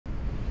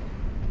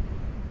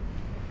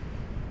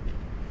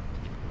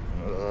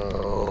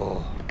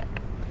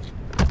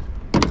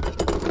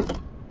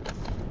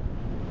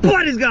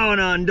is going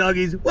on,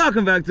 doggies?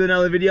 Welcome back to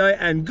another video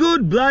and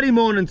good bloody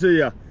morning to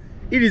you.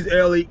 It is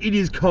early, it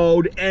is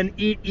cold, and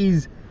it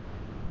is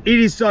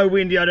so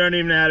windy I don't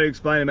even know how to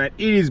explain it, mate.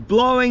 It is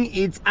blowing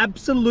its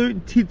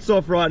absolute tits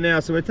off right now,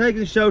 so we're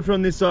taking shelter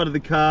on this side of the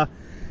car,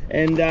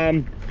 and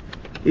it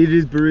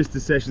is barista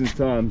sessions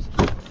times.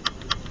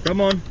 Come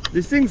on,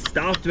 this thing's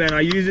stuffed, man. I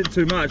use it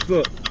too much.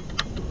 Look,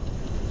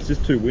 it's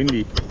just too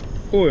windy.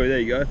 Oh, there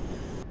you go.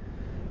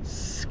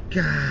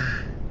 Scar.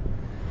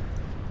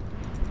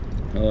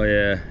 Oh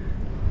yeah.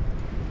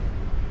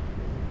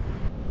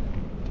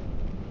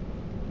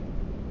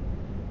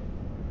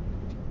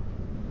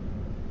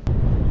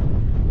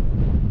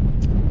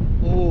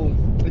 Oh,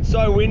 it's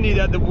so windy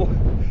that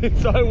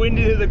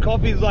the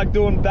coffee's like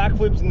doing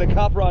backflips in the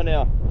cup right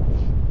now.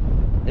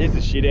 It's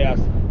a shit house.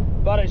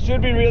 But it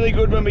should be really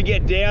good when we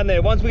get down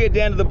there. Once we get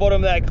down to the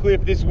bottom of that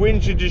cliff, this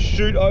wind should just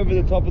shoot over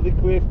the top of the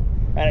cliff,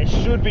 and it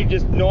should be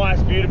just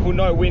nice, beautiful,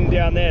 no wind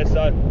down there.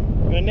 So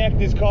I'm gonna neck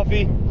this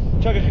coffee,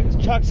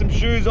 chuck some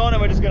shoes on,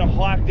 and we're just gonna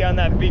hike down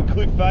that big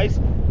cliff face,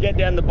 get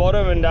down the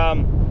bottom, and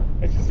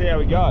let's just see how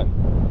we go.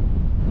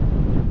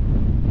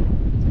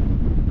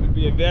 Could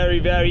be a very,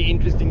 very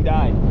interesting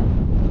day.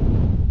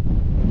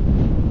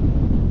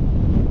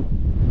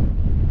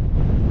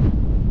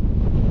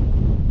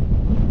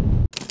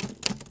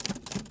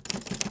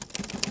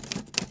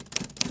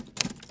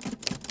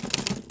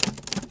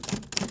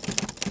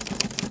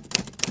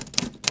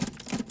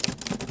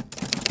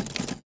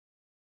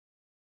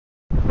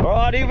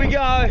 Alright, here we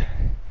go.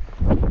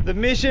 The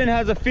mission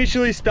has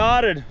officially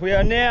started. We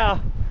are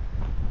now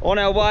on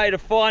our way to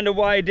find a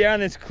way down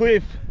this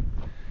cliff,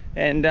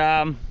 and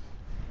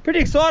pretty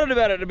excited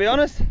about it, to be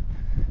honest.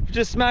 We've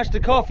just smashed the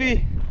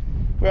coffee.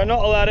 We are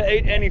not allowed to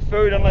eat any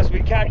food unless we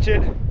catch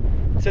it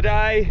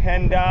today,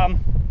 and a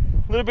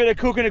little bit of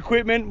cooking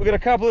equipment. We've got a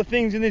couple of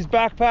things in this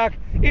backpack.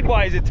 It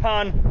weighs a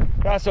ton.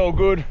 That's all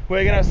good.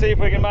 We're gonna see if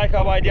we can make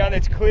our way down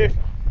this cliff.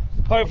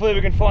 Hopefully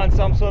we can find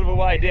some sort of a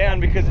way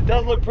down, because it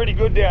does look pretty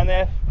good down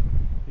there.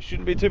 There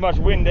shouldn't be too much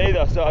wind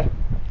either, so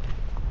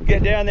we'll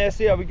get down there,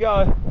 see how we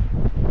go.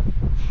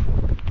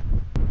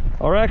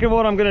 I reckon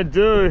what I'm gonna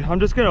do,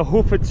 I'm just gonna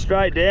hoof it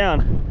straight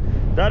down.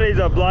 That is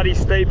a bloody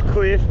steep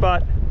cliff,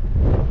 but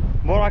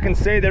what I can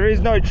see, there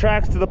is no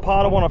tracks to the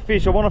part I want to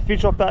fish. I want to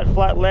fish off that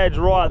flat ledge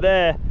right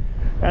there,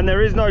 and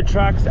there is no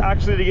tracks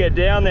actually to get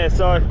down there.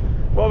 So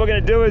what we're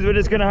gonna do is we're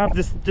just gonna have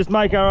to just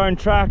make our own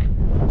track.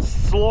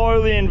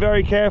 Slowly and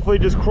very carefully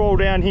just crawl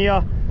down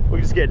here.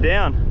 We'll just get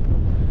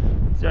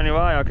down. It's the only way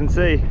I can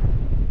see.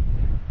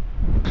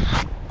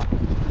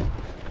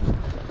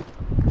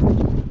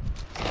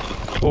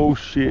 Oh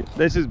shit,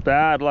 this is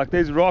bad. Like,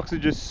 these rocks are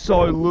just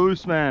so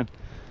loose, man.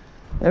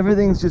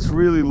 Everything's just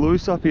really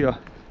loose up here.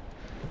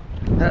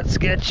 That's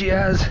sketchy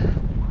as.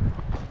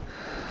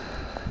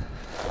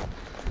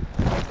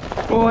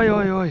 Oi,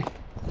 oi, oi.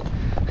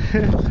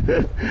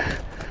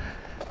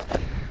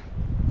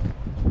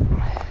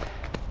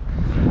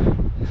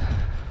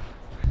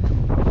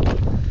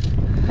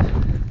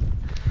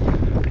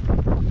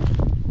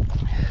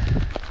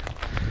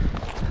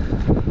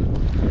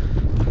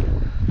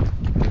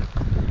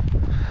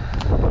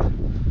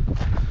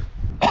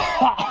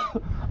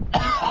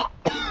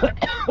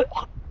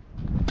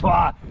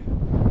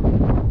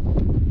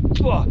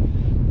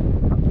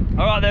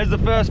 Alright, there's the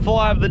first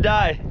fly of the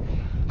day.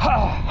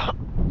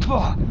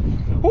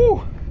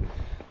 Woo.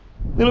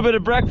 Little bit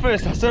of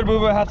breakfast. I said we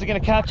were gonna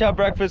catch our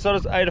breakfast, so I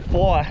just ate a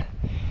fly.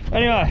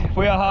 Anyway,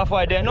 we are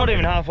halfway down, not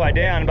even halfway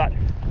down, but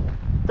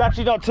it's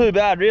actually not too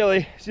bad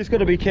really. It's just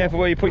gotta be careful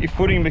where you put your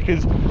footing,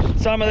 because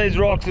some of these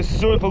rocks are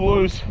super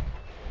loose,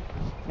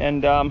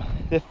 and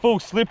they're full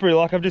slippery.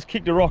 Like, I've just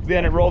kicked a rock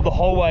down, it rolled the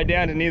whole way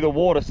down to near the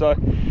water, so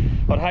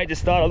I'd hate to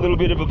start a little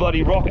bit of a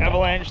bloody rock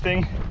avalanche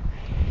thing.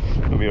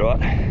 It'll be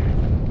right.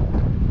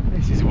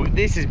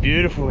 This is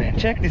beautiful, man.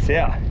 Check this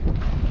out.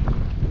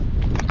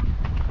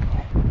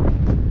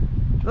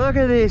 Look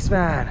at this,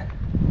 man.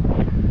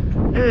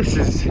 This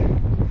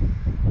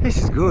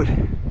is good.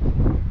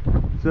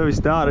 That's where we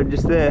started,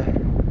 just there.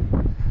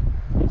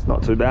 It's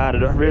not too bad, I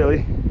don't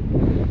really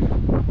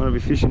want to be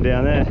fishing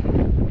down there.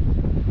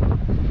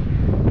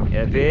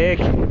 Epic.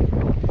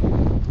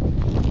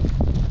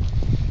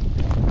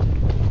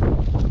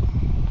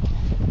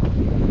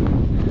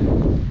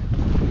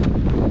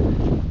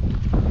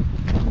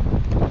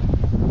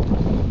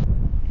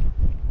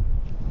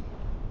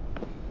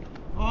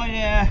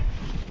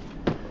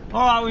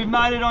 Alright, we've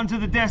made it onto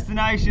the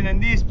destination,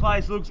 and this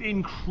place looks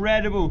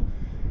incredible.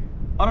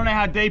 I don't know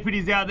how deep it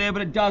is out there,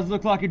 but it does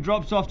look like it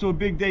drops off to a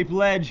big deep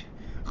ledge.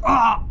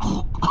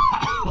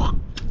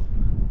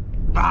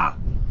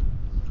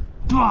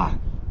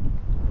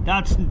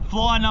 That's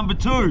fly number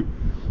 2.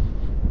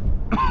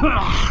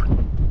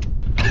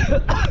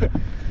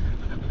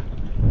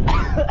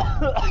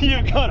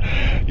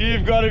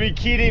 You've got to be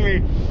kidding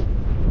me.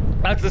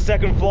 That's the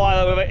second fly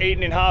that we've ever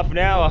eaten in half an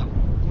hour.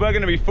 We're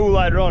going to be full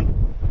later on.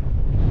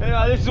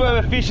 Anyway, this is where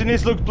we're fishing.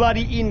 This looks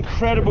bloody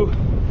incredible.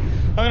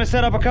 I'm going to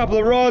set up a couple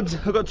of rods.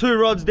 I've got 2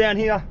 rods down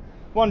here.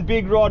 One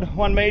big rod,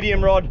 one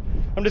medium rod.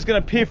 I'm just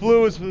gonna piff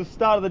lures for the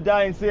start of the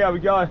day and see how we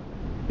go.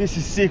 This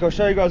is sick. I'll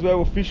show you guys where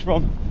we'll fish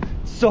from.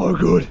 It's so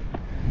good.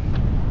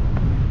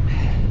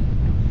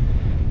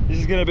 This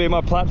is gonna be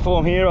my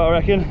platform here, I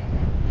reckon.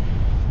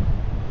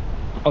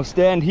 I'll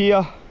stand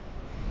here.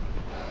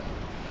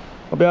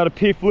 I'll be able to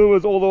piff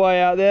lures all the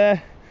way out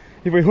there.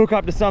 If we hook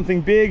up to something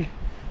big,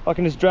 I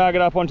can just drag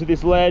it up onto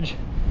this ledge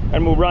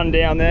and we'll run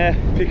down there,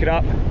 pick it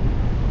up.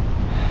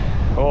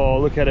 Oh,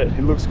 look at it,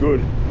 it looks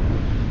good.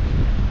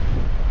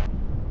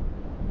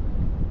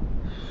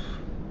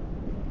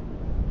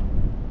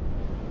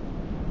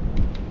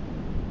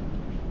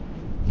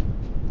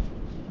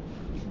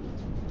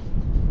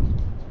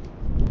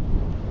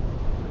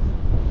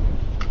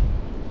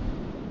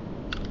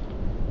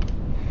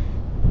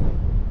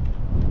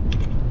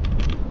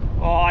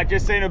 I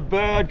just seen a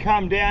bird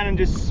come down and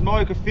just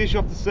smoke a fish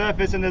off the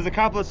surface, and there's a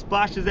couple of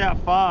splashes out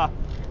far.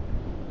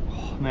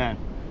 Oh man,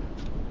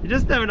 you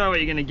just never know what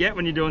you're gonna get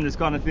when you're doing this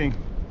kind of thing.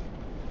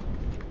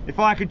 If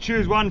I could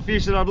choose one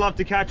fish that I'd love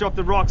to catch off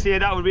the rocks here,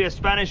 that would be a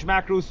Spanish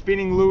mackerel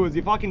spinning lures.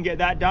 If I can get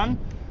that done,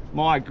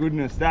 my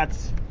goodness,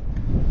 that's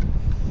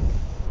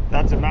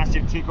a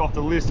massive tick off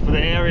the list for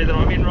the area that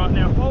I'm in right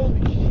now. Holy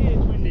shit,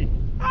 it's windy.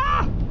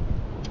 Ah!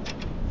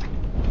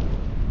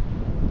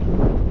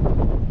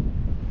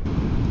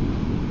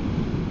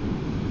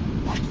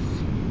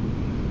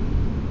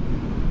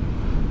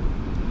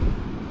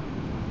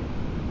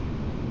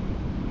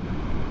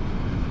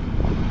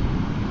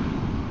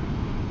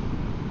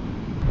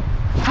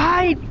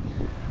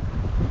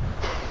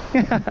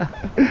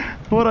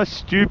 What a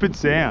stupid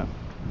sound.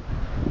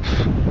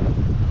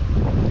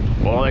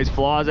 Oh, these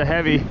flies are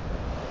heavy.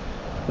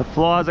 The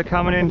flies are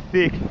coming in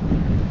thick.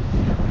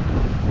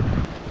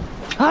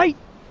 Hey!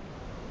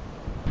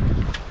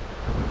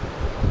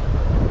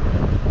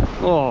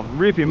 Oh,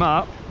 rip him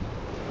up.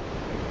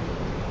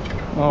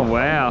 Oh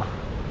wow.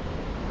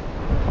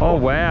 Oh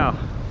wow.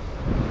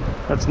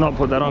 Let's not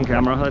put that on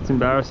camera, that's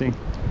embarrassing.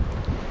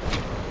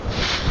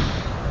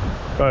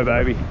 Go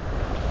baby.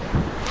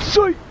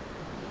 Sweet!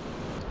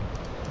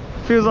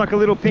 Feels like a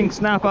little pink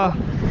snapper.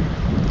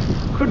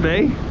 Could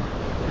be.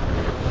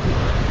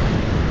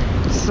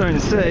 Soon to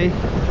see.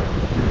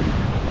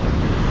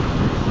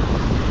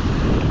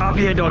 Up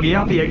here, doggy,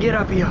 up here, get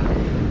up here.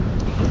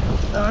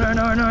 No, no,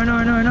 no, no,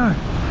 no, no, no.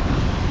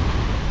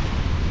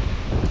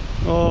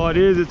 Oh, it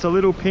is, it's a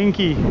little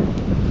pinky.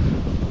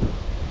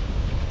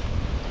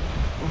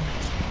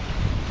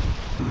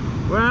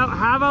 Well,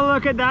 have a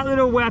look at that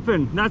little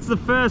weapon. That's the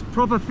first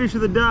proper fish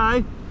of the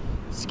day.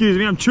 Excuse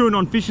me, I'm chewing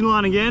on fishing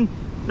line again.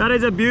 That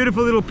is a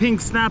beautiful little pink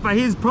snapper.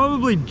 He's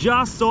probably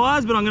just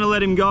size, but I'm gonna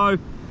let him go.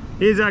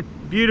 Here's a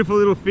beautiful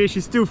little fish.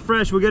 He's still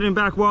fresh. We'll get him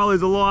back while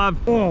he's alive.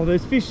 Oh,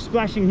 there's fish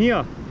splashing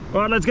here.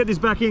 All right, let's get this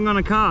back in on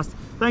a cast.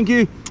 Thank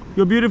you,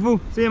 you're beautiful.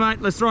 See you, mate,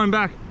 let's throw him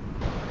back.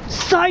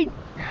 Sight!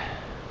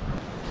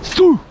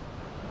 All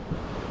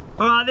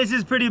right, this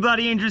is pretty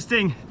bloody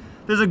interesting.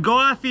 There's a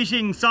guy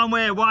fishing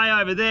somewhere way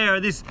over there.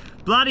 This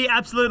bloody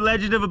absolute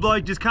legend of a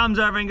bloke just comes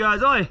over and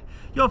goes, "Oi,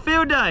 your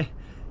field day.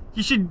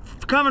 You should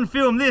come and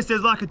film this."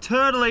 There's like a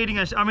turtle eating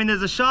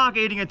there's a shark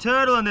eating a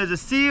turtle, and there's a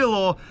seal,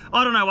 or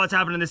I don't know what's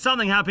happening. There's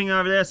something happening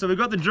over there. So we've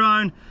got the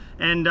drone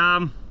and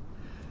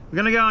we're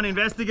gonna go and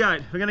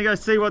investigate. We're gonna go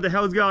see what the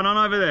hell's going on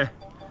over there.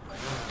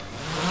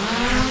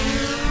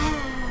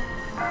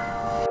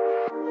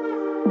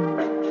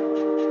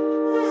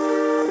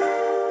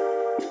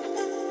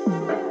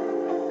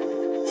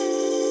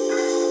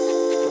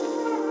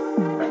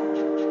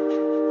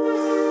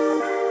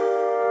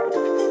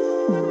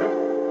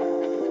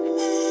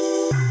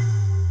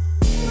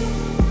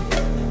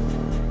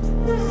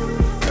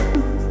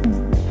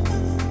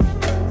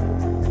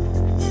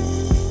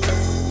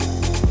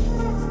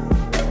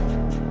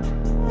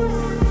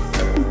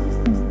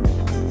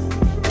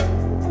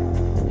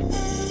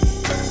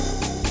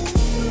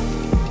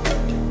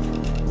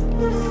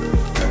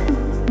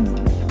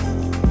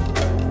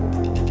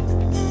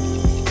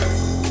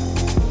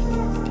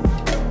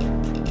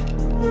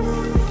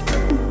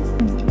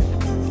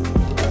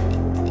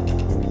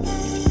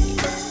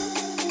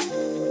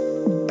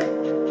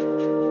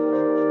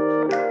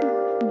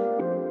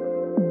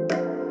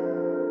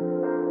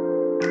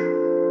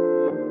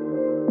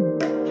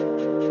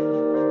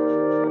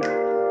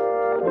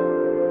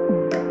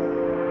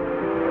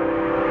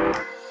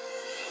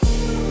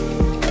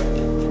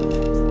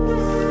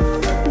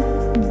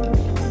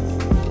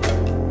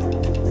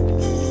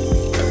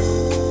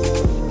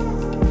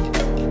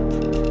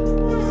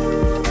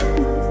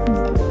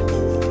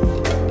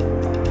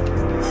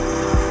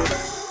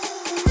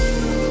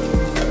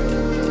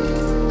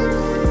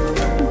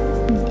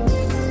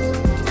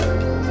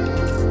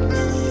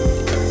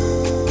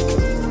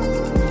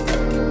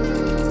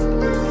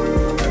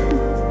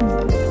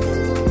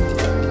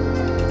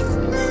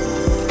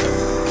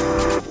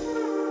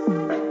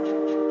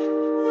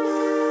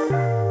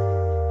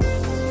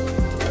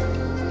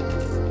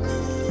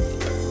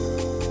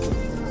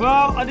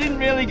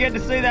 really get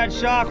to see that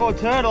shark or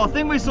turtle. I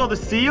think we saw the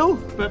seal,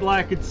 but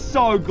like it's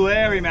so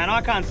glary, man.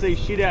 I can't see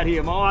shit out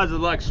here. My eyes are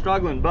like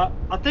struggling, but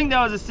I think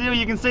that was a seal.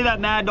 You can see that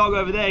mad dog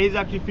over there. He's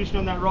actually fishing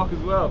on that rock as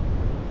well.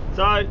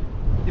 So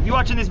if you're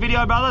watching this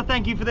video, brother,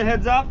 thank you for the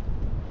heads up.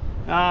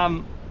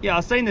 Yeah,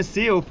 I've seen the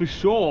seal for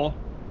sure,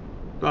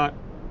 but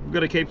we've got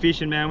to keep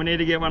fishing, man. We need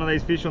to get one of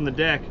these fish on the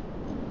deck.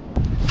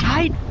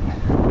 Tight!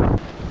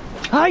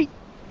 Tight!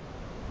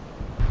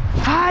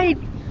 Tight!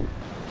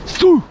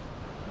 Sue!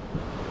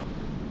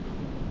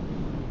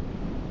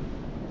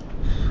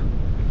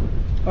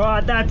 All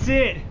right, that's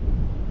it.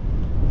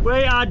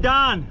 We are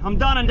done. I'm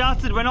done and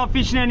dusted. We're not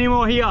fishing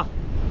anymore here.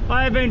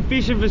 I have been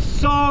fishing for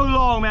so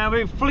long, man.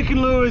 We've been flicking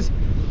lures,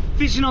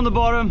 fishing on the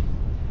bottom.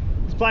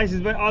 This place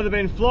has either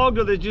been flogged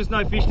or there's just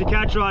no fish to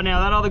catch right now.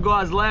 That other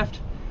guy's left.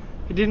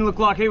 It didn't look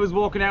like he was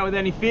walking out with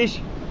any fish.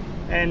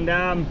 And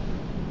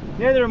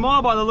neither am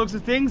I by the looks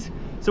of things.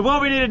 So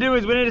what we need to do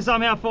is we need to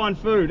somehow find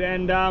food.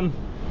 And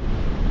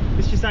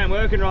this just ain't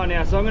working right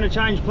now. So I'm gonna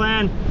change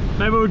plan.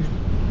 Maybe we'll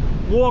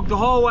walk the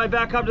whole way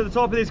back up to the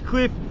top of this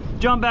cliff,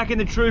 jump back in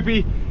the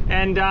troopy,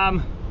 and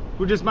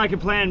we'll just make a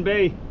plan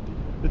B.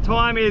 The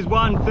time is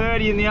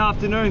 1:30 in the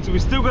afternoon, so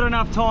we've still got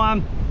enough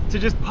time to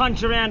just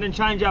punch around and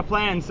change our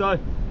plans. So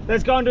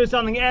let's go and do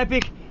something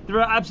epic.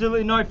 There are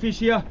absolutely no fish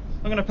here.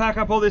 I'm gonna pack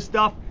up all this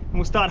stuff and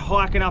we'll start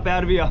hiking up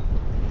out of here.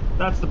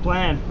 That's the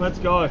plan. Let's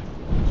go.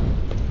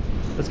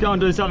 Let's go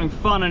and do something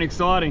fun and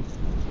exciting.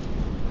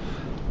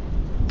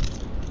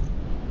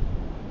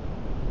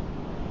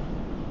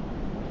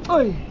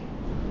 Oi.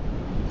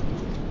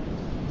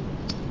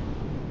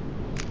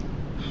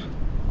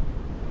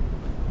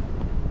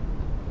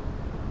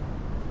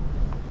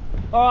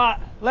 All right,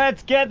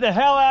 let's get the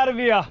hell out of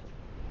here.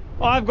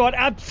 I've got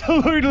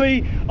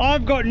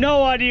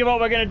no idea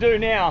what we're gonna do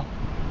now,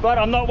 but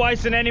I'm not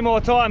wasting any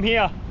more time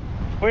here.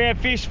 We have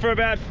fished for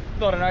about, I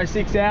don't know,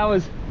 6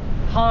 hours,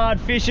 hard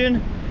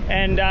fishing,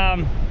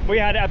 and we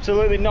had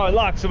absolutely no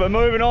luck, so we're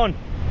moving on.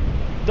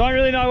 Don't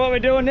really know what we're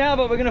doing now,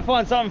 but we're gonna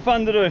find something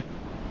fun to do,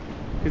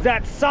 because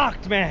that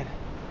sucked, man.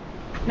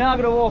 Now I'm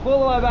gonna walk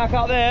all the way back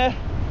up there.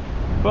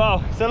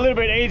 Well, it's a little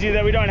bit easier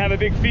that we don't have a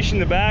big fish in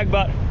the bag,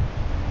 but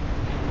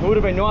it would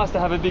have been nice to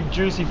have a big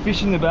juicy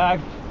fish in the bag.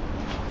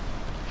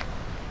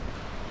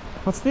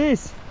 What's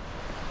this?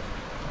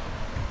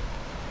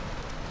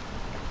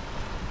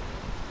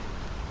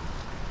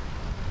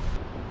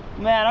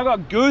 Man, I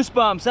got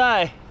goosebumps,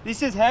 hey?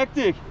 This is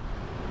hectic.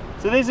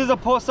 So this is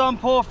some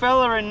poor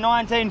fella in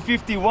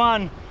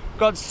 1951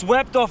 got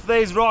swept off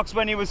these rocks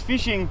when he was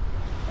fishing,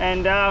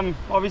 and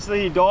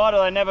obviously he died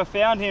or they never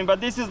found him, but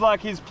this is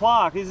like his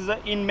plaque. This is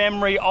in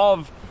memory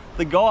of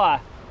the guy.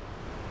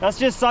 That's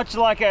just such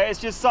like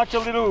it's just such a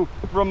little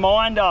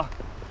reminder.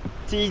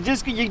 So you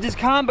just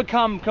can't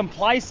become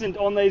complacent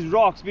on these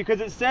rocks,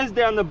 because it says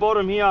down the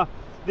bottom here,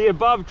 the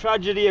above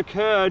tragedy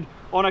occurred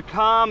on a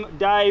calm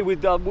day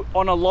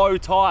on a low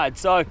tide.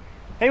 So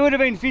he would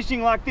have been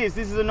fishing like this.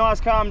 This is a nice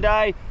calm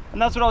day,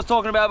 and that's what I was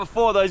talking about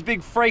before. Those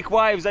big freak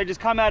waves, they just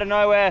come out of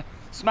nowhere,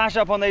 smash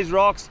up on these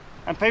rocks,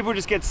 and people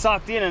just get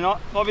sucked in, and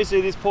obviously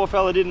this poor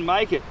fella didn't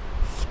make it.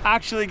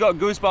 Actually got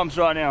goosebumps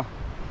right now.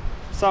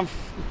 Some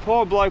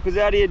poor bloke was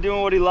out here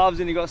doing what he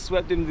loves and he got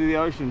swept into the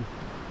ocean.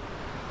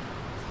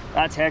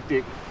 That's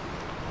hectic.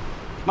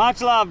 Much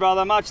love,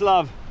 brother, much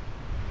love.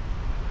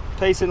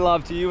 Peace and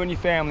love to you and your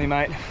family,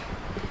 mate.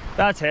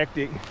 That's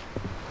hectic.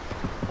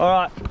 All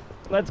right,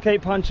 let's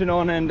keep punching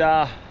on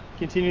and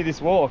continue this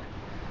walk.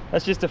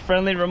 That's just a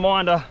friendly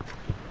reminder.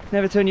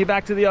 Never turn your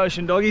back to the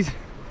ocean, doggies.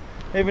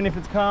 Even if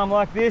it's calm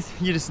like this,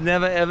 you just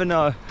never ever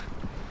know.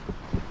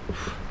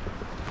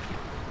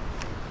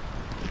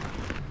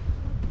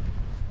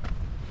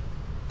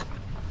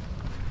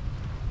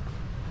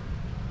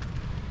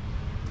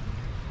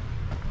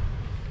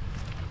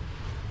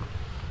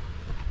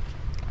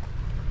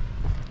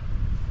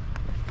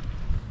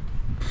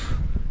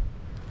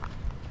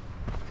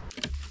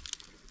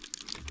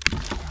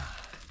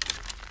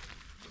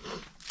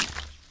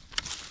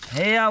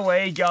 Here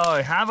we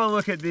go, have a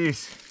look at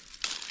this.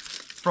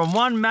 From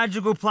one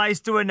magical place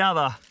to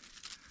another.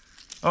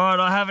 All right,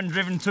 I haven't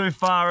driven too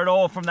far at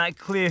all from that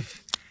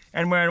cliff,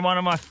 and we're in one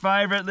of my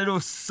favorite little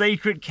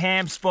secret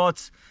camp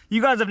spots.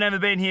 You guys have never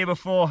been here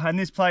before, and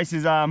this place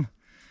is, I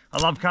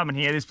love coming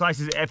here. This place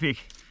is epic.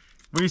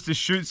 We used to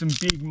shoot some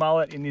big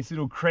mullet in this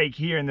little creek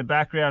here in the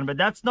background, but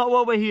that's not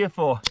what we're here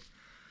for.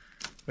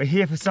 We're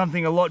here for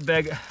something a lot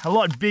bigger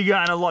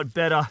and a lot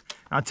better.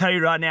 I'll tell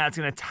you right now, it's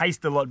gonna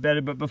taste a lot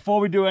better. But before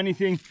we do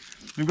anything,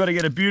 we've got to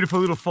get a beautiful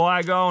little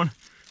fire going.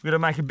 We've got to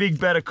make a big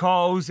bed of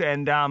coals,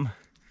 and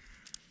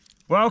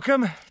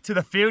welcome to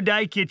the field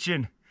day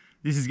kitchen.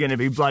 This is gonna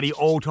be bloody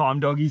all time,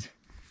 doggies.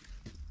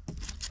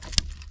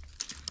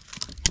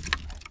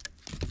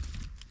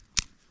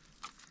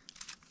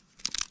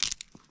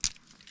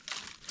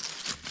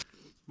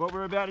 What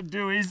we're about to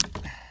do is,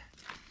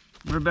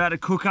 we're about to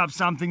cook up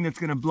something that's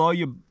gonna blow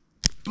your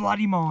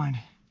bloody mind.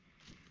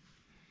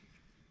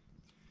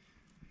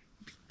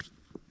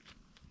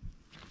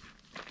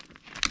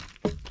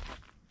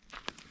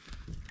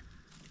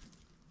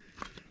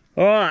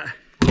 All right,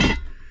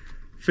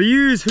 For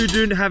yous who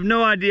have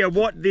no idea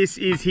what this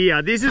is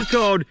here, this is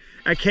called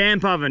a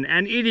camp oven,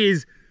 and it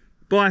is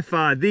by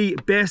far the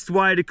best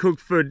way to cook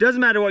food.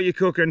 Doesn't matter what you're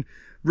cooking,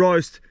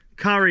 roast,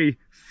 curry,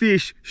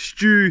 fish,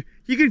 stew,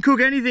 you can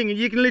cook anything, and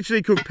you can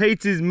literally cook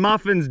pizzas,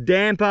 muffins,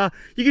 damper,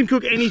 you can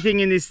cook anything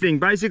in this thing.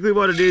 Basically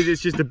what it is,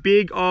 it's just a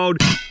big old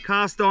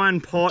cast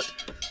iron pot,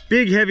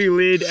 big heavy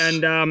lid,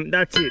 and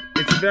that's it.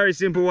 It's a very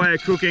simple way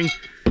of cooking.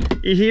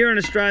 Here in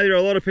Australia, a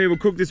lot of people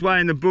cook this way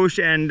in the bush,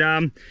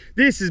 and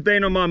this has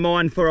been on my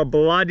mind for a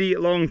bloody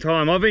long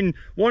time. I've been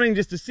wanting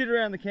just to sit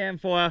around the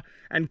campfire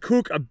and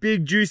cook a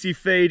big juicy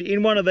feed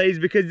in one of these,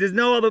 because there's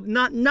no other,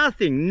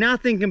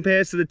 nothing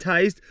compares to the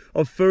taste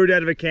of food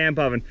out of a camp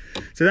oven.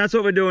 So that's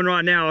what we're doing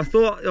right now.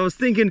 I was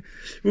thinking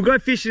we'll go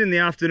fishing in the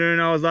afternoon.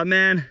 I was like,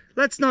 man,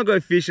 let's not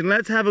go fishing.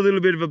 Let's have a little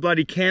bit of a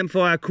bloody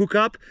campfire cook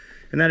up.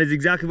 And that is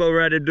exactly what we're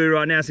about to do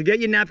right now. So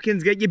get your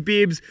napkins, get your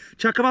bibs,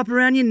 chuck them up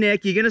around your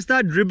neck. You're gonna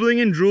start dribbling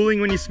and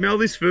drooling when you smell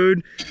this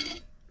food.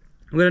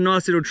 We've got a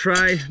nice little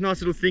tray,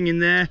 nice little thing in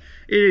there.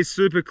 It is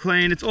super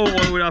clean. It's all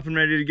oiled up and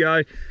ready to go.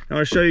 And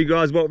I'll show you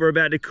guys what we're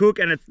about to cook.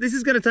 And this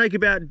is gonna take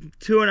about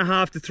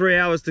 2.5 to 3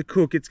 hours to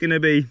cook. It's gonna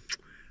be...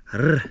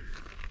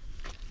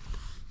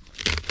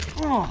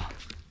 Oh.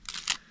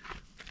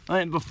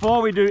 And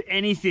before we do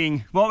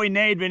anything, what we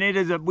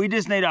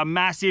just need a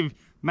massive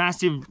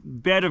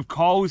bed of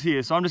coals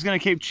here. So I'm just going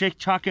to keep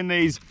chucking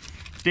these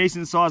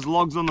decent sized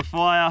logs on the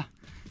fire,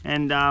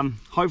 and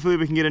hopefully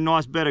we can get a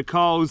nice bed of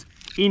coals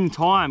in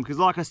time, because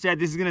like I said,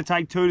 this is going to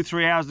take 2 to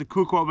 3 hours to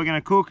cook what we're going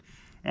to cook,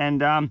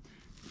 and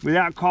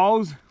without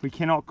coals we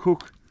cannot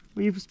cook.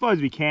 Well, I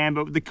suppose we can,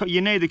 but you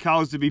need the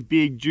coals to be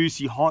big,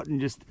 juicy, hot, and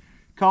just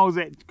coals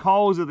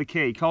are the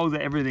key. Coals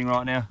are everything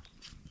right now.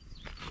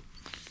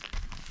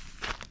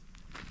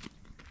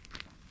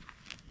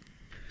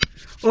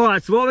 All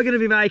right, so what we're going to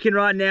be making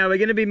right now, we're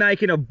going to be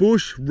making a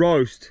bush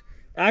roast.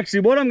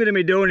 Actually, what I'm going to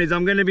be doing is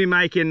I'm going to be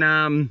making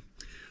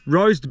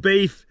roast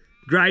beef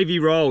gravy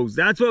rolls.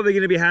 That's what we're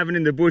going to be having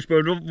in the bush.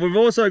 But we've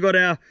also got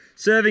our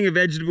serving of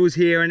vegetables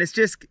here, and it's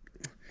just,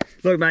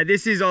 look, mate,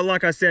 this is,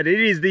 like I said,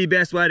 it is the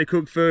best way to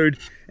cook food.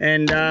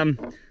 And I'm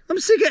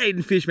sick of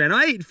eating fish, man.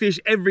 I eat fish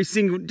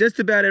just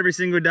about every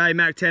single day.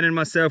 Mac 10 and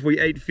myself, we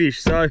eat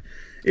fish. So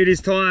it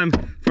is time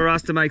for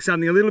us to make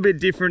something a little bit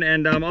different,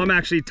 and I'm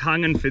actually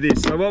tonguing for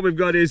this. So what we've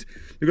got is,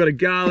 we've got a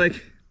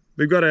garlic,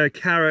 we've got a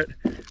carrot,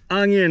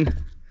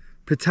 onion,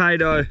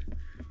 potato,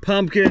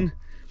 pumpkin.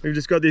 We've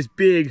just got this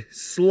big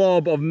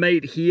slob of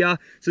meat here.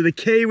 So the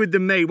key with the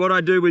meat, what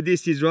I do with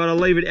this is, right, I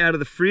leave it out of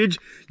the fridge.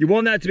 You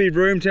want that to be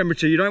room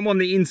temperature. You don't want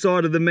the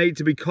inside of the meat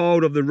to be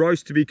cold, of the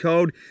roast to be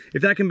cold.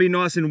 If that can be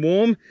nice and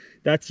warm,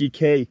 that's your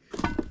key.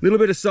 A little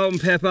bit of salt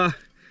and pepper, a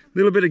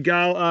little bit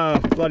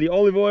of bloody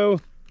olive oil,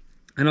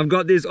 and I've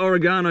got this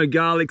oregano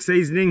garlic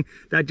seasoning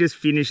that just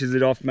finishes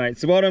it off, mate.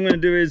 So what I'm going to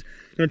do is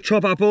I'm going to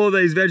chop up all of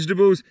these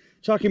vegetables,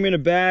 chuck them in a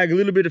bag, a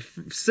little bit of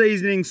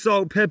seasoning,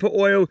 salt, pepper,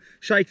 oil,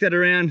 shake that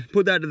around,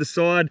 put that to the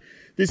side.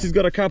 This has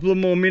got a couple of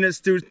more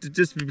minutes to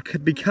just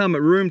become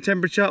at room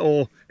temperature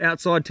or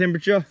outside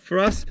temperature for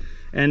us.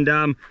 And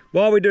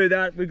while we do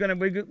that, we've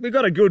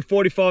got a good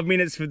 45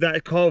 minutes for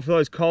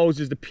those coals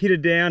just to pitter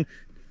down.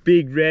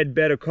 Big red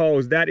bed of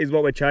coals, that is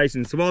what we're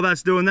chasing. So while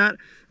that's doing that,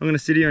 I'm going to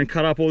sit here and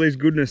cut up all this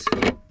goodness.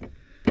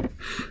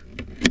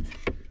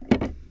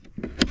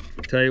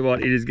 Tell you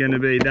what, it is going to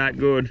be that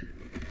good.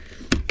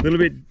 Little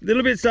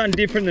bit something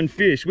different than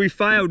fish. We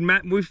failed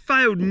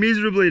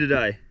miserably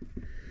today,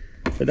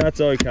 but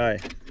that's okay.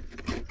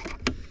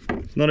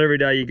 It's not every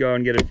day you go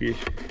and get a fish.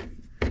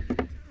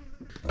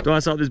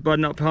 Dice up this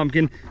butternut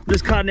pumpkin. I'm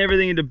just cutting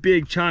everything into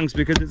big chunks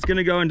because it's going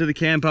to go into the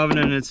camp oven,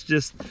 and it's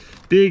just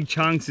big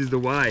chunks is the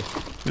way.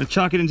 I'm going to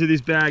chuck it into this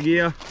bag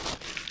here.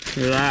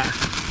 Look at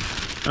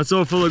that. That's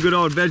all full of good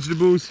old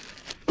vegetables,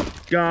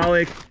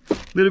 garlic, a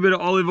little bit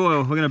of olive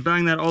oil. We're going to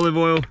bang that olive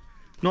oil,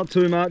 not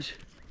too much.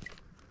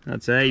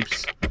 That's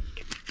heaps.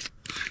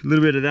 A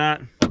little bit of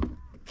that.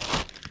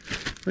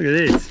 Look at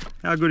this.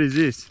 How good is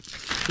this?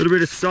 A little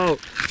bit of salt.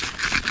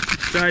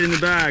 Straight in the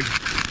bag.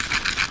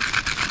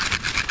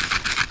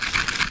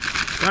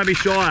 Don't be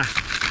shy.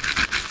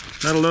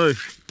 That'll do.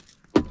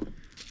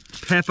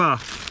 Pepper.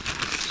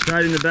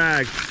 Straight in the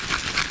bag.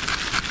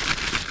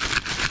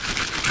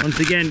 Once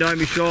again, don't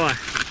be shy.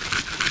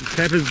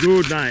 Pepper's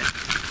good, mate.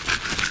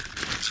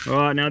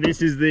 Alright, now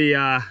this is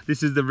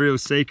the real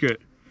secret.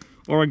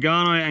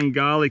 Oregano and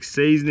garlic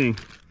seasoning.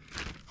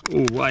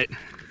 Oh wait,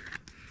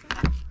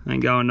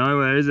 ain't going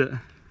nowhere, is it?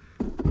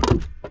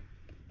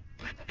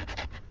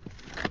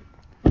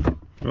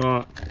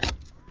 Right,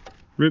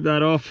 rip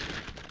that off.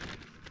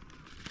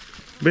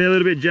 Be a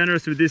little bit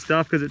generous with this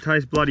stuff because it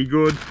tastes bloody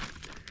good.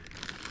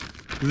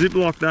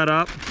 Ziplock that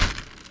up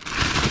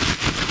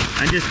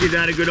and just give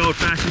that a good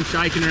old-fashioned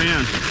shaking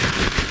around.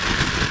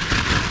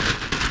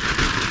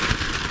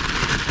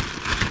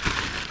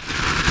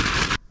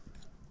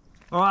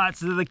 Alright,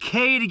 so the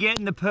key to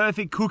getting the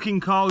perfect cooking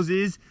coals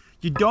is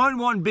you don't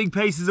want big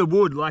pieces of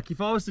wood. Like if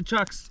I was to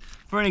chuck,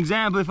 for an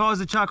example, if I was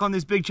to chuck on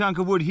this big chunk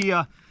of wood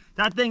here,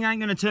 that thing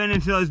ain't going to turn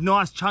into those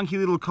nice chunky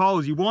little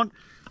coals. You want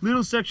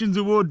little sections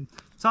of wood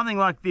something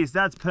like this,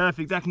 that's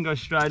perfect. That can go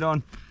straight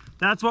on.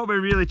 That's what we're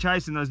really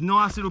chasing, those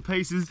nice little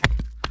pieces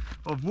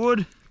of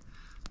wood.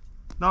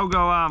 They'll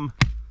go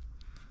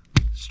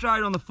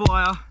straight on the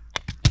fire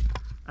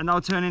and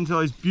they'll turn into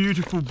those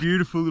beautiful,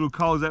 beautiful little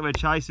coals that we're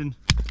chasing.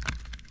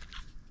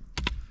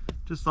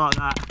 Just like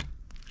that.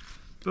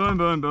 Boom,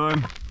 boom,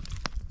 boom.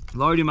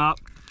 Load him up.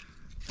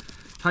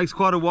 Takes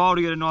quite a while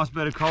to get a nice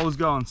bed of coals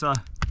going, so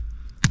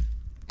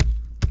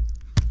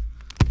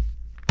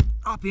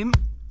up him.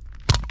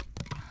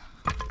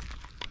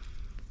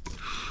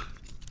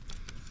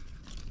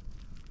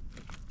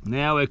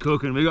 Now we're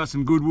cooking. We got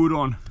some good wood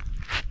on.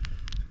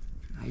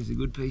 Here's a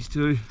good piece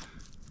too.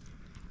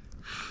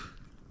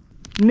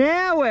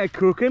 Now we're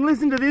cooking.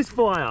 Listen to this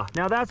fire.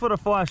 Now that's what a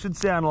fire should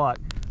sound like.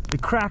 The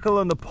crackle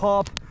and the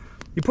pop.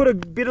 You put a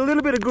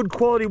little bit of good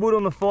quality wood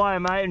on the fire,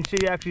 mate, and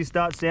she actually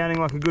starts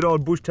sounding like a good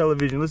old bush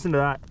television. Listen to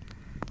that.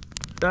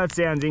 That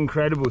sounds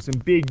incredible.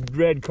 Some big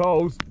red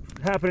coals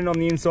happening on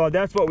the inside.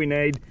 That's what we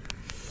need.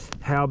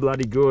 How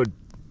bloody good.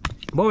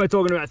 While we're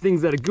talking about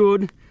things that are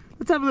good,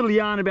 let's have a little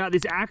yarn about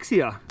this axe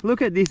here.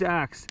 Look at this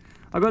axe.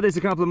 I got this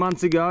a couple of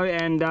months ago,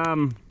 and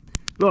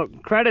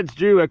look, credit's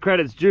due where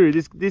credit's due.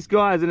 This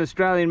guy is an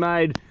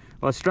Australian-made,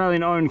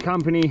 Australian-owned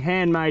company,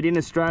 handmade in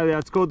Australia.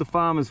 It's called the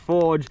Farmer's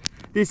Forge.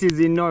 This is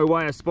in no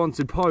way a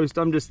sponsored post.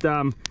 I'm just,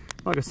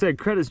 like I said,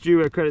 credit's due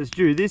where credit's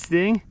due. This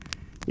thing,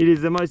 it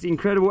is the most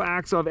incredible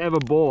axe I've ever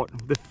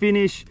bought. The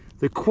finish,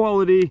 the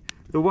quality,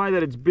 the way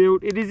that it's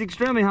built. It is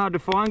extremely hard to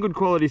find good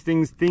quality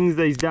things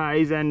these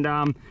days, and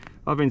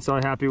I've been so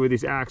happy with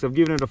this axe. I've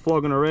given it a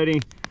flogging already.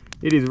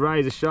 It is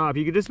razor sharp.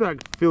 You could just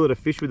about fillet a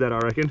fish with that, I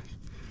reckon.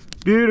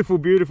 Beautiful,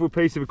 beautiful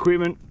piece of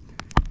equipment.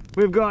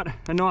 We've got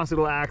a nice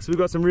little axe. We've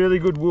got some really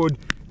good wood.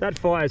 That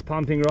fire's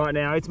pumping right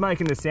now. It's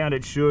making the sound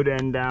it should,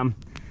 and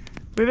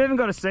we've even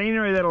got a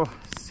scenery that'll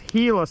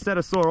heal a set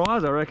of sore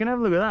eyes, I reckon. Have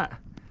a look at that.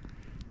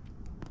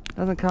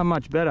 Doesn't come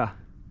much better.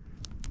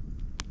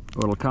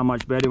 Well, it'll come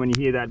much better when you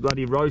hear that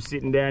bloody roast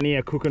sitting down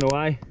here cooking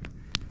away.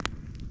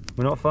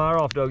 We're not far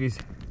off, doggies.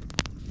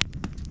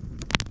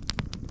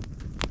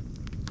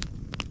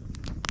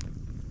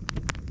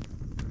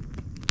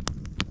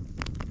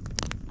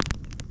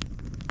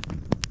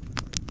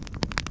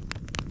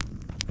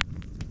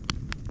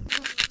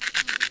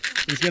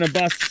 Just gonna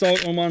bust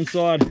salt on one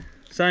side.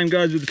 Same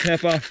goes with the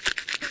pepper.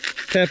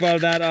 Pepper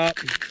that up.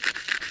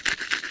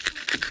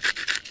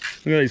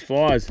 Look at these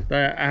flies.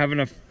 They are having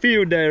a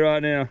field day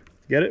right now.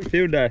 Get it?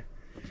 Field day.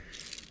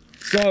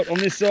 Salt on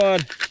this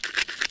side.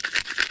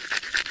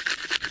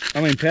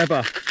 I mean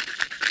pepper.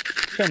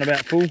 Coming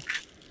about full.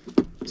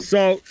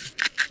 Salt.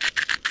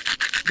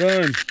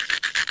 Boom.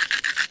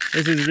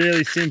 This is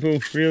really simple,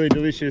 really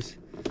delicious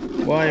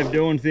way of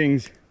doing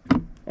things.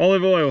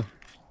 Olive oil.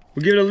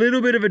 We'll give it a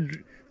little bit of a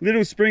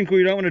little sprinkle.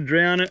 You don't want to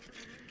drown it.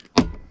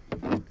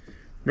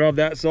 Rub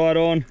that side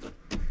on.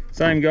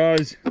 Same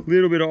goes. A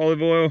little bit of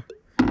olive oil.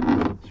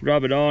 Just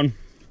rub it on.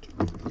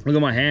 Look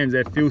at my hands.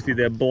 They're filthy.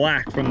 They're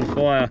black from the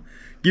fire.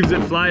 Gives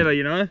it flavour,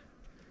 you know.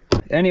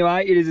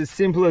 Anyway, it is as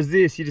simple as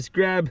this. You just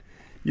grab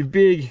your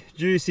big,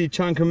 juicy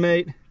chunk of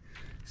meat.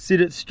 Sit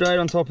it straight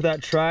on top of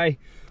that tray.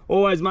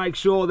 Always make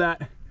sure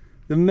that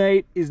the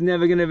meat is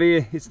never going to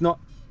be, it's not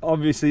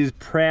obviously as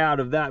proud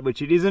of that,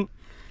 which it isn't.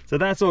 So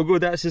that's all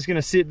good. That's just going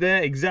to sit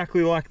there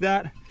exactly like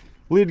that.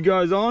 Lid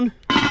goes on.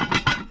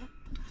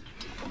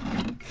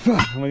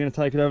 And we're going to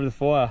take it over the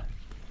fire.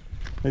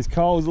 These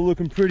coals are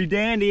looking pretty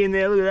dandy in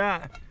there. Look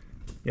at that.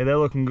 Yeah, they're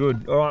looking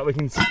good. All right, we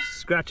can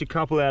scratch a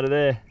couple out of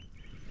there.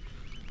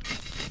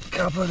 A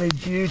couple of these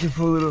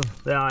beautiful little,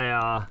 there they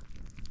are.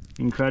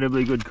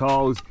 Incredibly good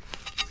coals.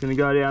 It's going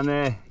to go down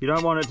there. You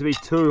don't want it to be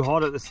too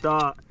hot at the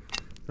start.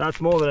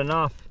 That's more than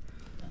enough.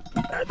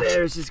 That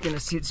there is just going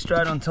to sit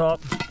straight on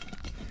top.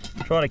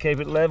 Try to keep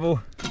it level.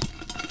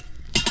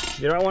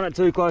 You don't want it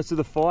too close to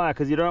the fire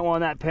because you don't want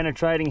that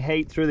penetrating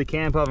heat through the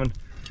camp oven.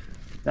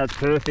 That's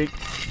perfect.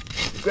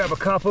 Grab a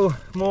couple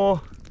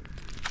more.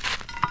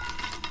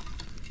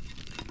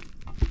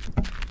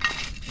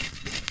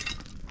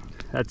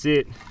 That's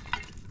it.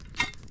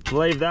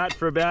 Leave that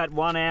for about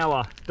 1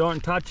 hour.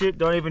 Don't touch it,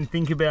 don't even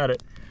think about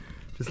it.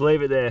 Just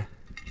leave it there.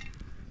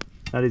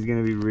 That is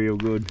going to be real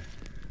good.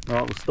 All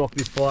right, we'll stock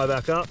this fire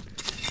back up.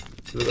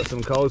 So we've got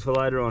some coals for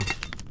later on.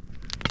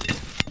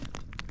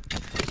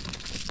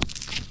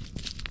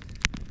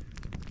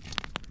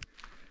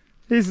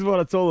 This is what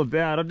it's all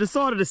about. I've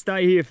decided to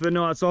stay here for the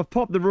night, so I've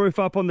popped the roof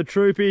up on the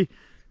troopy.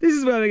 This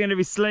is where we're going to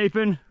be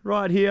sleeping,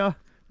 right here,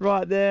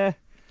 right there.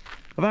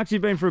 I've actually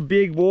been for a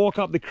big walk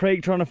up the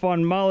creek trying to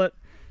find mullet.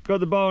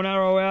 Got the bow and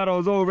arrow out. I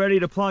was all ready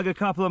to plug a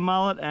couple of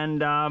mullet, and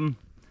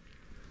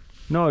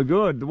no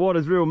good. The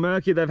water's real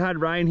murky. They've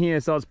had rain here,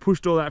 so it's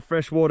pushed all that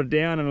fresh water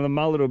down, and the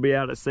mullet will be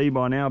out at sea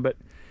by now. But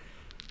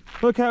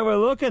look how we're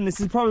looking.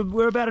 This is probably,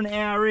 we're about an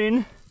hour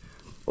in.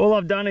 All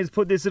I've done is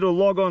put this little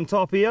log on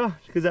top here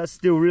because that's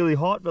still really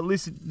hot, but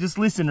listen, just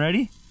listen,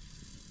 ready?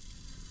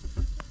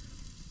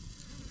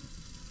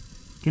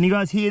 Can you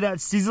guys hear that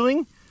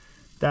sizzling?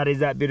 That is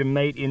that bit of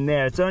meat in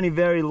there. It's only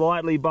very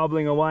lightly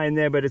bubbling away in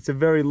there, but it's a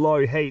very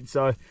low heat,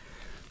 so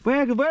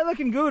we're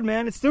looking good,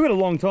 man. It's still got a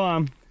long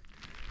time.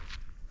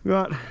 We've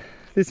got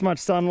this much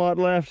sunlight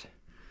left,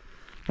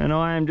 and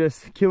I am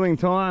just killing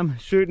time,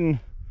 shooting.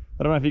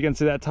 I don't know if you can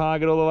see that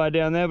target all the way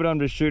down there, but I'm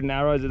just shooting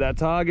arrows at that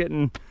target,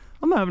 and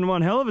I'm having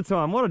one hell of a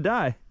time. What a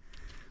day.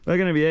 We're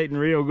gonna be eating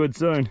real good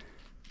soon.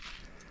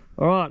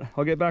 All right,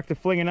 I'll get back to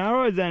flinging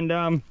arrows,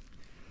 and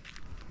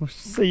we'll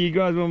see you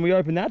guys when we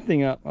open that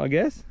thing up, I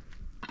guess.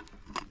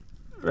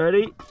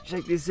 Ready?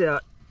 Check this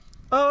out.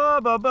 Oh,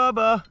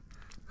 ba.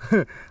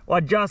 I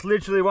just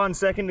literally 1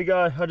 second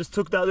ago, I just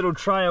took that little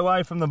tray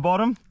away from the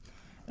bottom,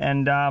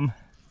 and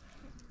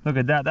look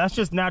at that. That's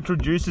just natural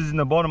juices in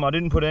the bottom. I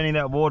didn't put any of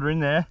that water in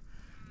there.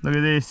 Look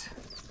at this.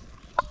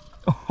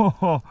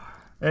 Oh,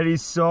 that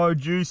is so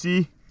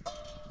juicy.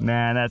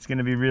 Man, that's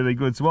gonna be really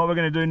good. So what we're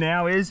gonna do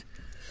now is,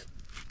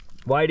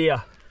 wait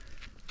here.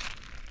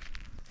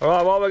 All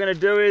right, what we're gonna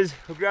do is,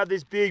 we'll grab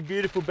this big,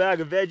 beautiful bag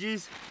of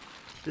veggies.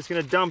 Just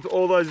gonna dump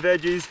all those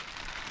veggies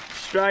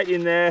straight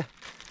in there.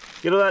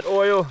 Get all that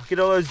oil, get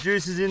all those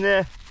juices in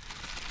there.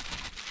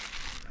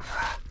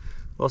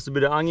 Lost a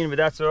bit of onion, but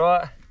that's all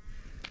right.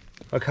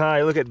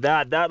 Okay, look at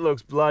that. That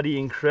looks bloody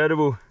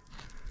incredible.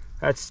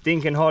 That's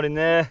stinking hot in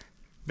there.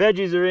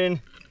 Veggies are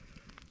in.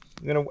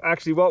 I'm gonna,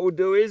 actually what we'll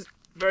do is,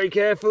 very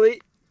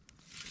carefully,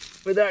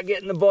 without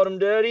getting the bottom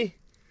dirty.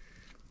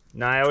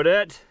 Nailed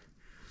it.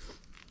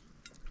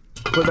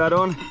 Put that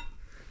on.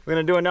 We're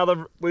gonna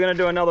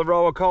do another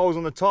row of coals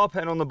on the top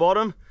and on the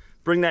bottom.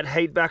 Bring that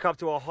heat back up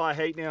to a high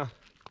heat now.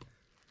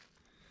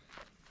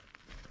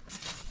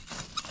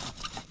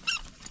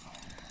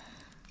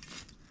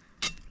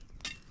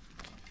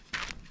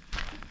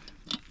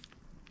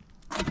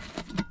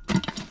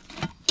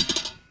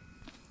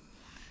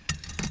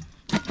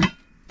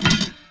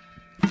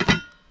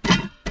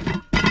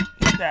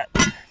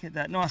 Get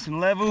that nice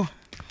and level.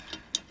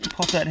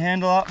 Pop that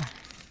handle up.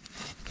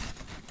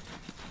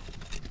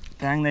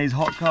 Bang these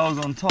hot coals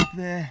on top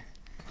there.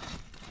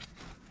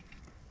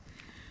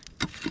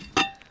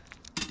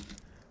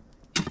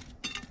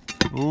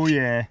 Oh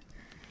yeah.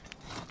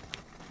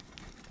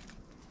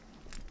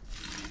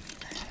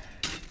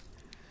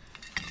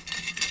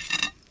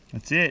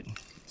 That's it.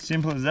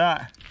 Simple as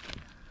that.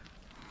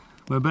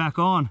 We're back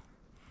on.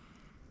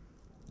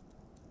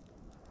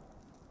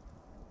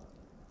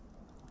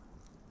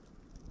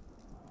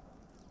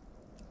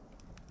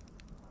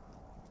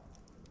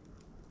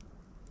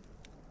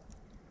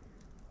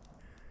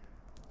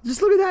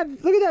 Just look at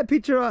that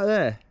picture right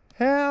there.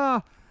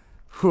 How,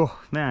 oh,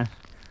 man,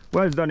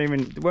 words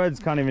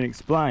can't even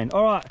explain.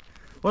 All right,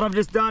 what I've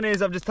just done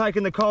is I've just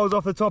taken the coals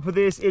off the top of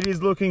this. It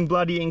is looking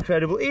bloody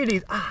incredible. It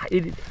is,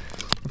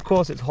 of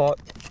course it's hot.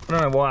 I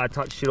don't know why I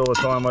touch shit all the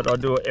time, but I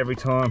do it every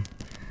time.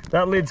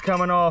 That lid's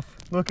coming off.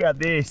 Look at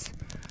this.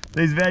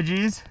 These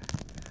veggies,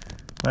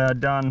 they are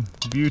done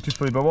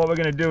beautifully. But what we're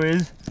gonna do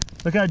is,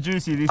 look how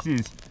juicy this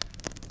is.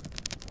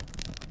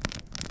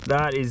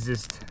 That is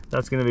just,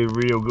 that's gonna be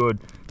real good.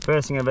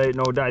 First thing I've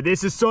eaten all day.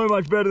 This is so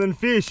much better than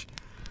fish.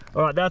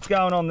 All right, that's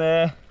going on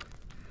there.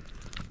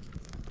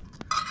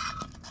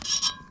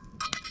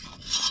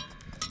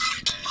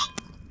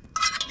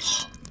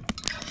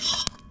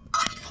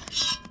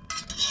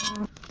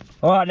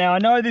 All right, now I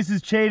know this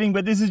is cheating,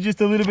 but this is just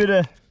a little bit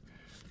of,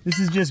 this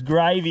is just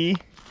gravy.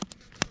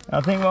 I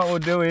think what we'll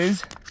do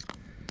is,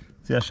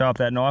 see how sharp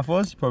that knife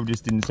was? You probably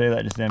just didn't see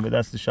that just then, but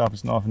that's the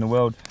sharpest knife in the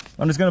world.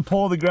 I'm just gonna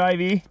pour the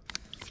gravy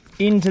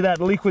into that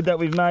liquid that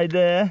we've made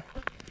there.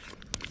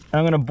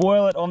 I'm gonna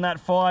boil it on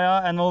that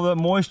fire, and all the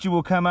moisture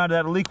will come out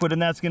of that liquid,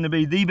 and that's gonna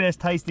be the best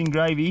tasting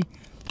gravy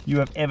you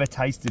have ever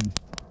tasted.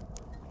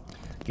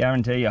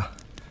 Guarantee ya.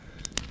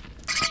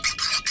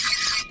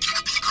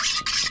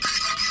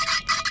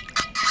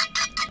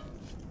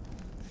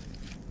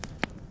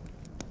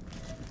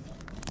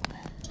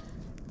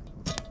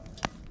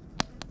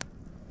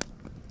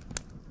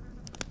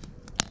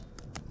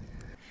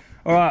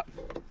 All right,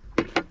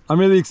 I'm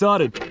really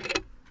excited.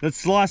 Let's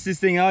slice this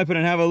thing open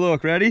and have a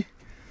look. Ready?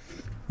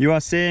 You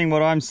are seeing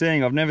what I'm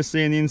seeing. I've never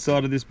seen the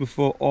inside of this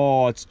before.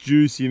 Oh, it's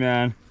juicy,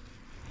 man.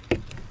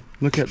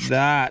 Look at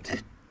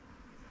that.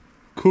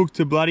 Cooked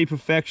to bloody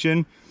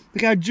perfection.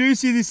 Look how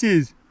juicy this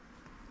is.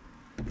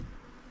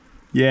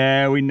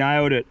 Yeah, we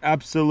nailed it.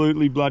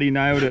 Absolutely bloody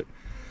nailed it.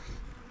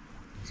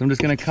 So I'm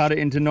just gonna cut it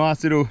into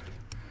nice little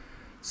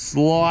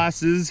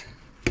slices.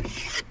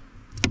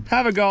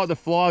 Have a go at the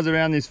flies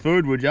around this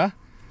food, would ya?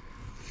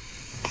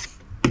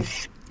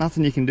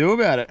 Nothing you can do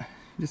about it.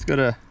 You just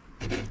gotta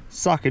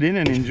suck it in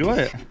and enjoy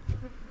it.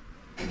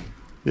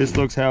 This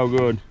looks how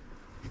good.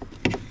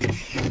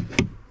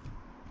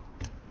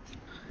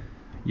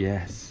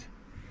 Yes.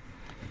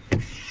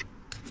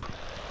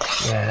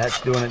 Yeah,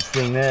 that's doing its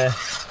thing there.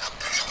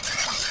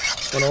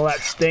 Want all that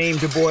steam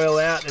to boil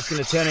out. It's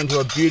going to turn into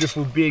a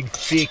beautiful, big,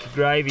 thick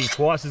gravy.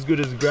 Twice as good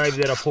as the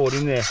gravy that I poured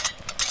in there.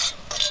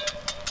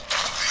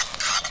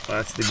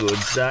 That's the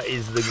goods. That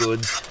is the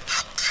goods.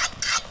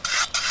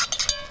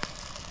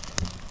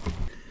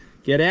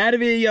 Get out of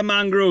here, you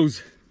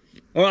mongrels.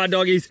 All right,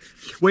 doggies.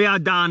 We are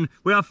done.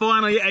 We are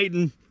finally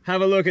eating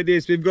have a look at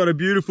this. We've got a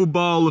beautiful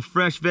bowl of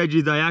fresh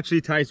veggies. They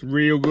actually taste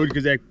real good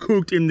because they're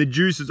cooked in the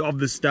juices of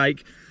the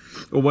steak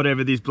or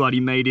whatever this bloody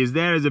meat is.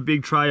 There is a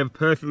big tray of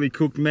perfectly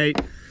cooked meat.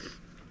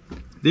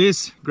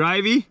 This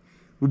gravy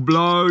will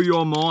blow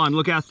your mind.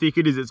 Look how thick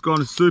it is. It's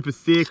gone super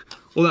thick.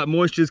 All that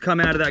moisture's come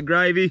out of that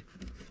gravy.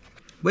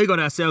 We got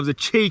ourselves a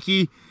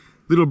cheeky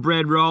little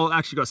bread roll.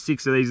 Actually got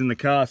 6 of these in the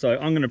car, so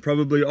I'm gonna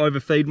probably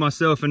overfeed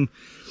myself and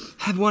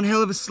have one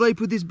hell of a sleep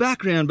with this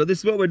background, but this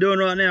is what we're doing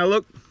right now.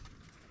 Look,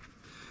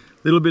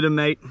 little bit of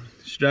meat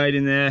straight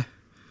in there.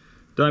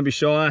 Don't be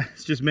shy,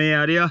 it's just me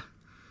out here.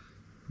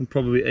 I'll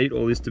probably eat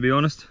all this, to be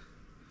honest.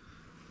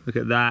 Look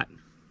at that.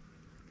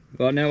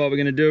 Right now what we're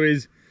gonna do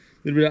is a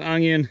little bit of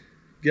onion,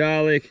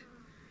 garlic,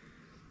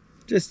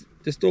 just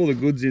all the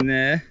goods in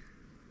there.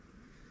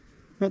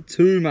 Not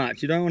too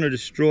much, you don't want to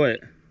destroy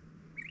it.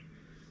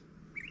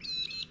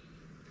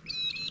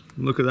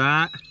 Look at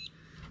that.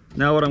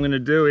 Now what I'm gonna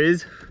do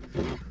is,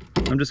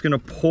 I'm just gonna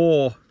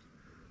pour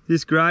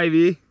this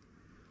gravy.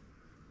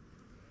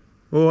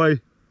 Oi.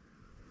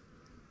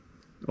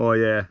 Oh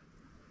yeah.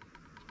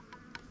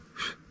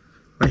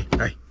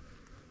 Hey.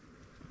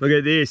 Look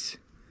at this.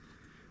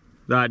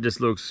 That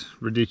just looks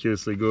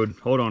ridiculously good.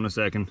 Hold on a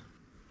second.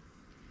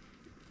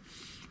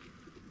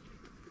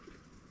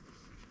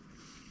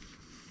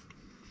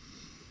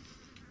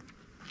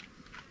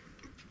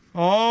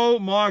 Oh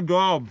my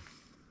God.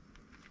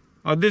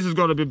 Oh, this has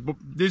got to be,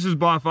 this is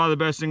by far the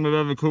best thing we've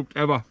ever cooked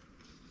ever.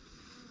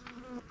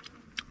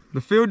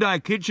 The Field Day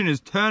Kitchen is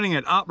turning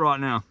it up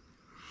right now.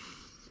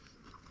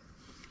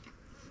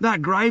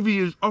 That gravy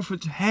is off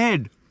its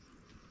head.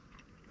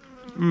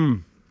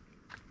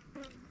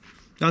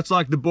 That's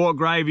like the bought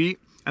gravy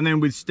and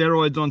then with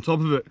steroids on top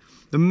of it.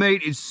 The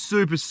meat is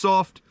super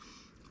soft.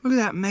 Look at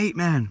that meat,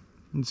 man.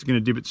 I'm just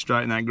gonna dip it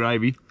straight in that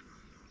gravy.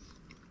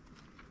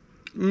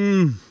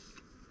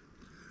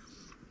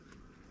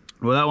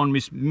 Well, that one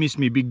missed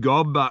me big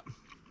gob, but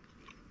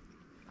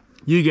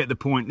you get the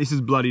point. This is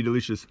bloody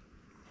delicious.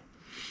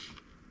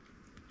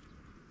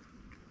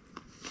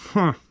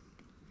 Huh.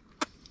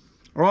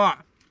 All right.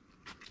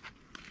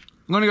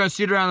 I'm gonna go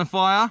sit around the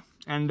fire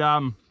and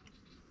I'm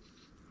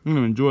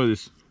gonna enjoy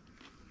this.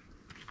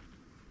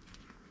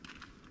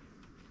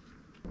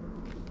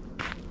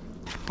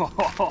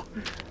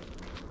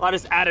 I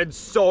just added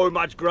so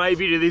much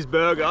gravy to this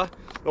burger,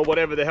 or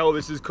whatever the hell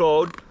this is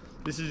called.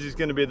 This is just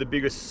gonna be the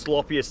biggest,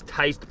 sloppiest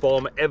taste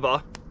bomb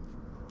ever.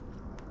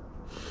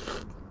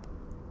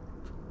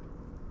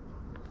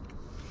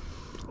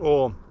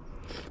 Oh,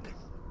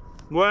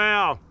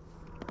 wow.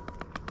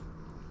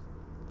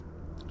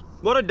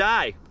 What a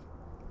day.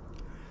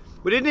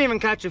 We didn't even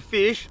catch a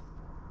fish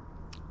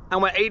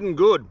and we're eating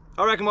good.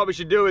 I reckon what we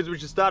should do is we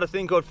should start a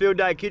thing called Field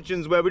Day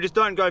Kitchens where we just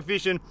don't go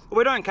fishing, or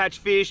we don't catch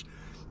fish.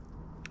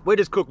 We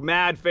just cook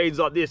mad feeds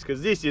like this,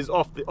 because this is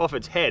off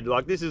its head.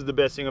 Like, this is the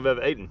best thing I've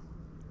ever eaten.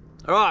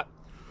 All right.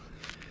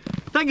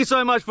 Thank you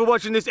so much for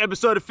watching this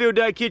episode of Field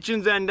Day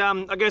Kitchens, and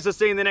I guess I'll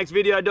see you in the next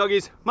video,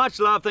 doggies. Much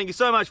love. Thank you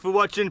so much for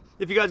watching.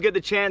 If you guys get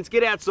the chance,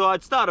 get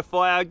outside, start a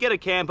fire, get a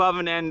camp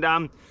oven,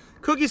 and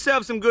cook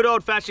yourself some good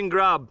old-fashioned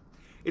grub.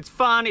 It's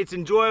fun, it's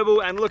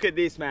enjoyable, and look at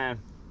this, man.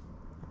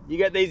 You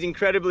get these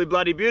incredibly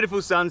bloody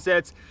beautiful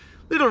sunsets,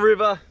 little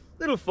river,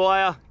 little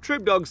fire,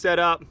 troop dog set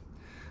up.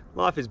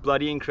 Life is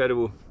bloody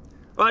incredible.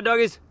 All right,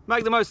 doggies,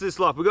 make the most of this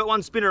life. We've got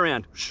one spin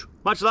around.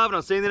 Much love, and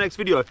I'll see you in the next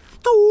video.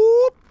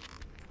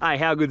 Hey,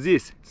 how good's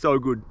this? So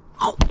good.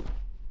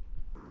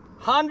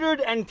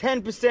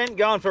 110%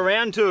 going for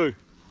round 2.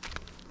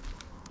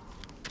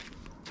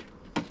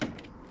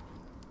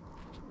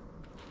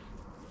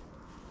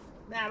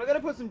 Man, we're gonna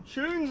put some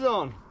tunes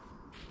on.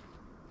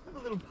 Have a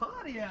little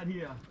party out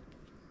here.